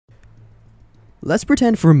Let's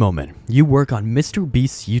pretend for a moment you work on Mr.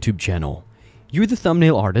 Beast's YouTube channel. You're the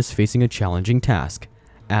thumbnail artist facing a challenging task.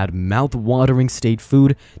 Add mouth-watering state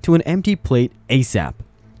food to an empty plate ASAP.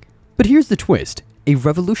 But here's the twist. A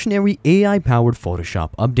revolutionary AI-powered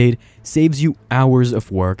Photoshop update saves you hours of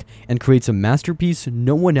work and creates a masterpiece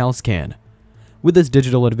no one else can. With this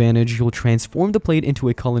digital advantage, you'll transform the plate into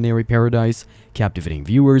a culinary paradise, captivating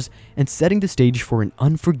viewers, and setting the stage for an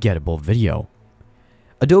unforgettable video.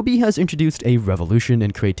 Adobe has introduced a revolution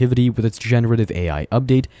in creativity with its generative AI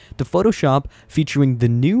update to Photoshop featuring the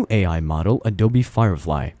new AI model Adobe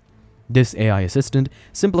Firefly. This AI assistant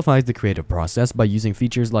simplifies the creative process by using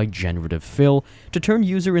features like generative fill to turn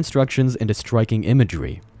user instructions into striking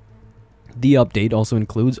imagery. The update also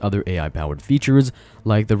includes other AI-powered features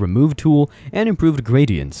like the Remove tool and improved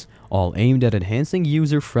gradients, all aimed at enhancing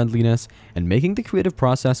user-friendliness and making the creative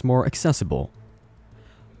process more accessible.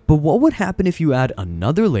 But what would happen if you add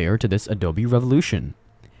another layer to this Adobe revolution?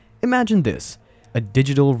 Imagine this, a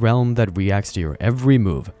digital realm that reacts to your every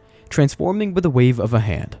move, transforming with a wave of a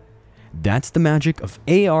hand. That's the magic of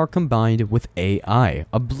AR combined with AI,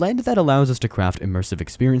 a blend that allows us to craft immersive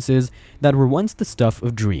experiences that were once the stuff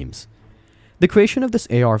of dreams. The creation of this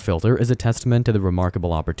AR filter is a testament to the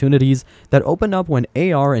remarkable opportunities that open up when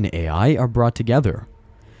AR and AI are brought together.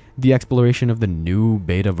 The exploration of the new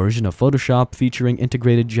beta version of Photoshop featuring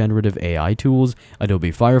integrated generative AI tools,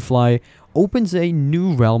 Adobe Firefly, opens a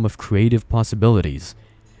new realm of creative possibilities.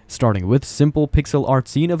 Starting with simple pixel art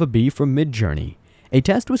scene of a bee from Midjourney, a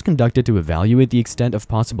test was conducted to evaluate the extent of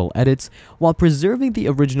possible edits while preserving the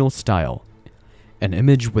original style. An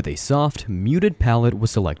image with a soft, muted palette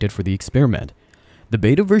was selected for the experiment. The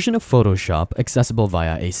beta version of Photoshop, accessible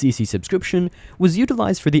via a CC subscription, was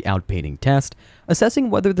utilized for the outpainting test, assessing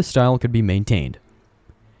whether the style could be maintained.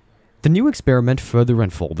 The new experiment further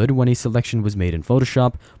unfolded when a selection was made in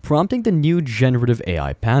Photoshop, prompting the new generative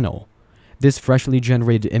AI panel. This freshly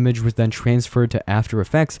generated image was then transferred to After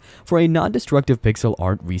Effects for a non-destructive pixel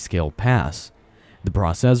art rescale pass. The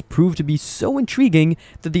process proved to be so intriguing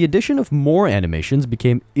that the addition of more animations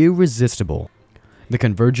became irresistible. The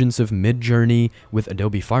convergence of Midjourney with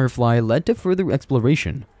Adobe Firefly led to further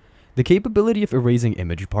exploration. The capability of erasing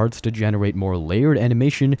image parts to generate more layered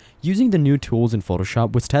animation using the new tools in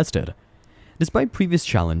Photoshop was tested. Despite previous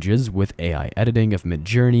challenges with AI editing of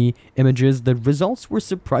Midjourney images, the results were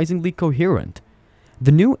surprisingly coherent.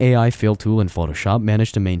 The new AI fill tool in Photoshop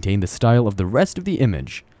managed to maintain the style of the rest of the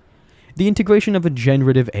image. The integration of a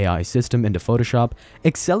generative AI system into Photoshop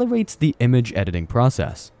accelerates the image editing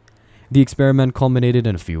process. The experiment culminated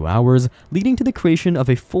in a few hours, leading to the creation of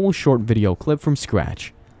a full short video clip from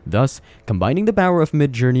scratch. Thus, combining the power of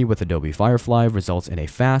Midjourney with Adobe Firefly results in a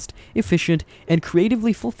fast, efficient, and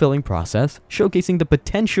creatively fulfilling process, showcasing the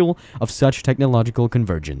potential of such technological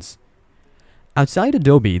convergence. Outside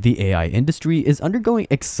Adobe, the AI industry is undergoing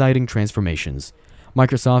exciting transformations.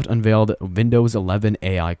 Microsoft unveiled Windows 11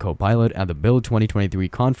 AI Copilot at the Build 2023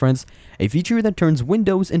 conference, a feature that turns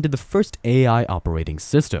Windows into the first AI operating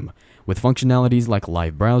system, with functionalities like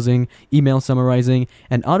live browsing, email summarizing,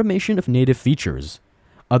 and automation of native features.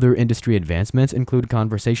 Other industry advancements include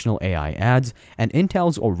conversational AI ads and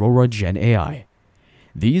Intel's Aurora Gen AI.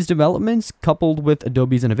 These developments, coupled with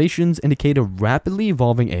Adobe's innovations, indicate a rapidly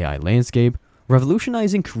evolving AI landscape,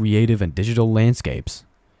 revolutionizing creative and digital landscapes.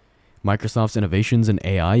 Microsoft's innovations in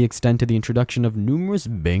AI extend to the introduction of numerous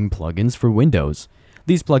Bing plugins for Windows.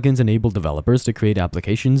 These plugins enable developers to create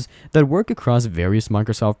applications that work across various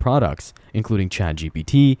Microsoft products, including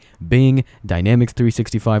ChatGPT, Bing, Dynamics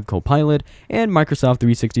 365 Copilot, and Microsoft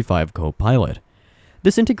 365 Copilot.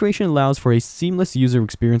 This integration allows for a seamless user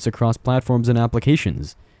experience across platforms and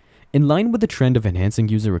applications. In line with the trend of enhancing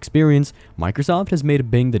user experience, Microsoft has made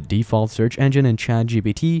Bing the default search engine in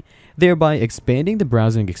ChatGPT, thereby expanding the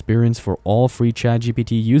browsing experience for all free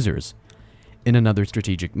ChatGPT users. In another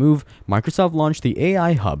strategic move, Microsoft launched the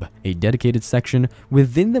AI Hub, a dedicated section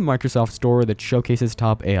within the Microsoft Store that showcases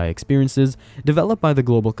top AI experiences developed by the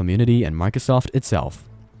global community and Microsoft itself.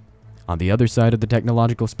 On the other side of the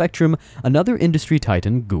technological spectrum, another industry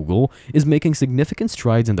titan, Google, is making significant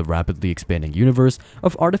strides in the rapidly expanding universe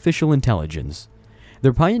of artificial intelligence.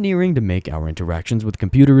 They're pioneering to make our interactions with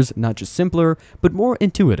computers not just simpler, but more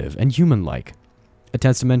intuitive and human-like. A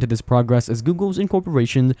testament to this progress is Google's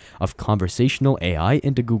incorporation of conversational AI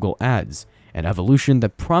into Google Ads, an evolution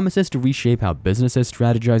that promises to reshape how businesses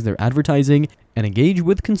strategize their advertising and engage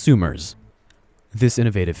with consumers. This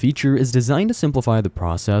innovative feature is designed to simplify the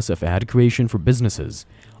process of ad creation for businesses.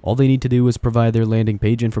 All they need to do is provide their landing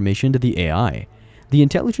page information to the AI. The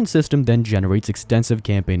intelligent system then generates extensive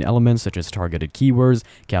campaign elements such as targeted keywords,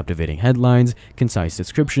 captivating headlines, concise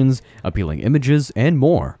descriptions, appealing images, and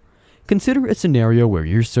more. Consider a scenario where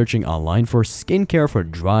you're searching online for skincare for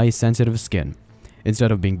dry, sensitive skin.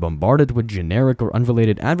 Instead of being bombarded with generic or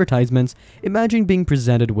unrelated advertisements, imagine being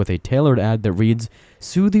presented with a tailored ad that reads,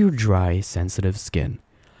 "Soothe your dry, sensitive skin."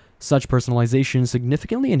 Such personalization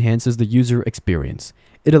significantly enhances the user experience.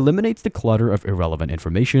 It eliminates the clutter of irrelevant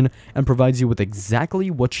information and provides you with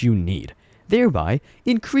exactly what you need, thereby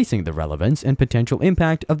increasing the relevance and potential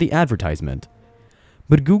impact of the advertisement.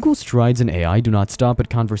 But Google's strides in AI do not stop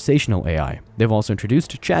at conversational AI. They've also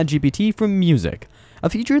introduced ChatGPT for music,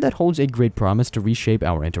 a feature that holds a great promise to reshape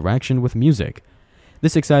our interaction with music.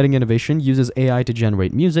 This exciting innovation uses AI to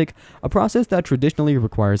generate music, a process that traditionally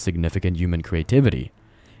requires significant human creativity.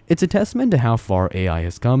 It's a testament to how far AI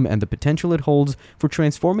has come and the potential it holds for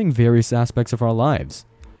transforming various aspects of our lives.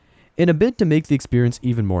 In a bid to make the experience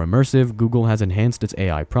even more immersive, Google has enhanced its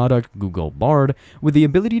AI product, Google Bard, with the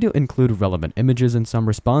ability to include relevant images in some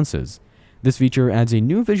responses. This feature adds a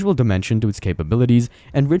new visual dimension to its capabilities,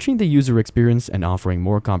 enriching the user experience and offering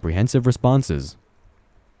more comprehensive responses.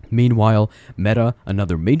 Meanwhile, Meta,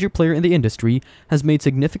 another major player in the industry, has made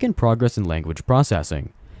significant progress in language processing.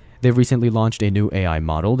 They've recently launched a new AI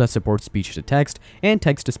model that supports speech-to-text and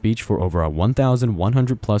text-to-speech for over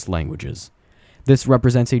 1,100 plus languages. This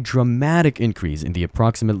represents a dramatic increase in the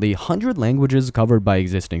approximately 100 languages covered by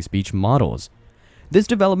existing speech models. This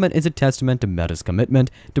development is a testament to Meta's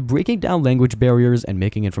commitment to breaking down language barriers and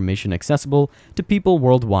making information accessible to people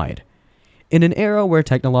worldwide. In an era where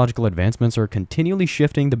technological advancements are continually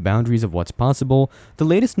shifting the boundaries of what's possible, the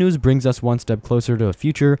latest news brings us one step closer to a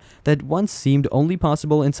future that once seemed only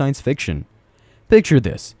possible in science fiction. Picture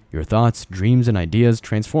this: your thoughts, dreams, and ideas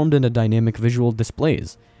transformed into dynamic visual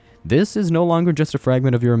displays. This is no longer just a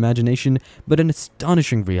fragment of your imagination, but an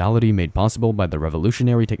astonishing reality made possible by the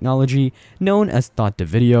revolutionary technology known as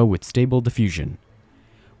thought-to-video with stable diffusion.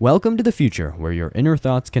 Welcome to the future, where your inner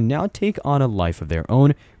thoughts can now take on a life of their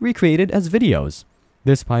own, recreated as videos.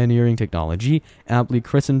 This pioneering technology, aptly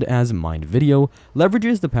christened as Mind Video,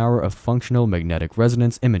 leverages the power of functional magnetic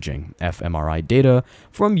resonance imaging, fMRI data,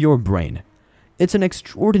 from your brain. It's an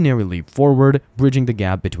extraordinary leap forward, bridging the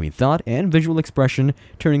gap between thought and visual expression,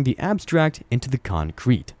 turning the abstract into the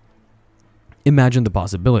concrete. Imagine the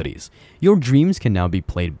possibilities. Your dreams can now be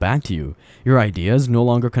played back to you. Your ideas no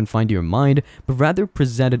longer confined to your mind, but rather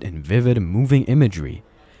presented in vivid, moving imagery.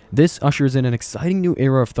 This ushers in an exciting new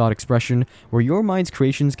era of thought expression where your mind's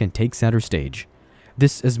creations can take center stage.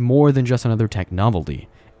 This is more than just another tech novelty.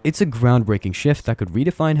 It's a groundbreaking shift that could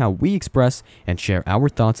redefine how we express and share our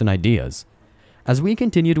thoughts and ideas. As we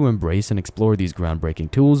continue to embrace and explore these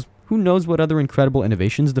groundbreaking tools, who knows what other incredible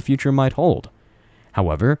innovations the future might hold.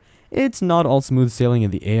 However, it's not all smooth sailing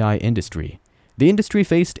in the AI industry. The industry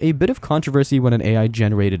faced a bit of controversy when an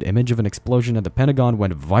AI-generated image of an explosion at the Pentagon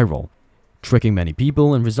went viral, tricking many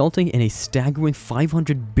people and resulting in a staggering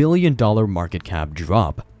 $500 billion market cap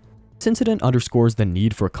drop. This incident underscores the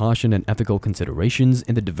need for caution and ethical considerations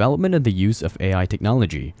in the development and the use of AI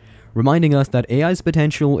technology, reminding us that AI's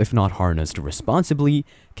potential, if not harnessed responsibly,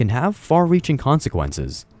 can have far-reaching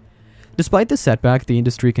consequences. Despite the setback, the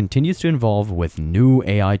industry continues to evolve with new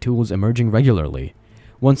AI tools emerging regularly.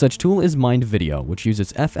 One such tool is Mind Video, which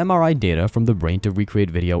uses fMRI data from the brain to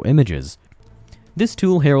recreate video images. This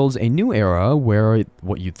tool heralds a new era where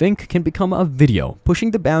what you think can become a video,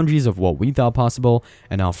 pushing the boundaries of what we thought possible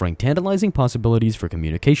and offering tantalizing possibilities for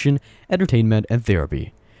communication, entertainment, and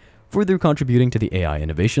therapy. Further contributing to the AI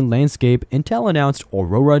innovation landscape, Intel announced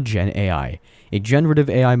Aurora Gen AI, a generative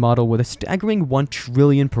AI model with a staggering 1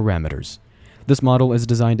 trillion parameters. This model is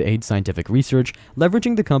designed to aid scientific research,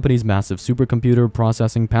 leveraging the company's massive supercomputer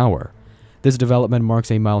processing power. This development marks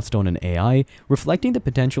a milestone in AI, reflecting the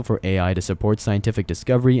potential for AI to support scientific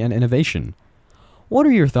discovery and innovation. What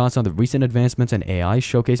are your thoughts on the recent advancements in AI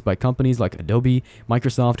showcased by companies like Adobe,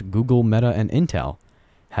 Microsoft, Google, Meta, and Intel?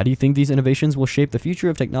 How do you think these innovations will shape the future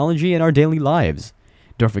of technology in our daily lives?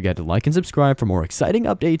 Don't forget to like and subscribe for more exciting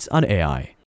updates on AI.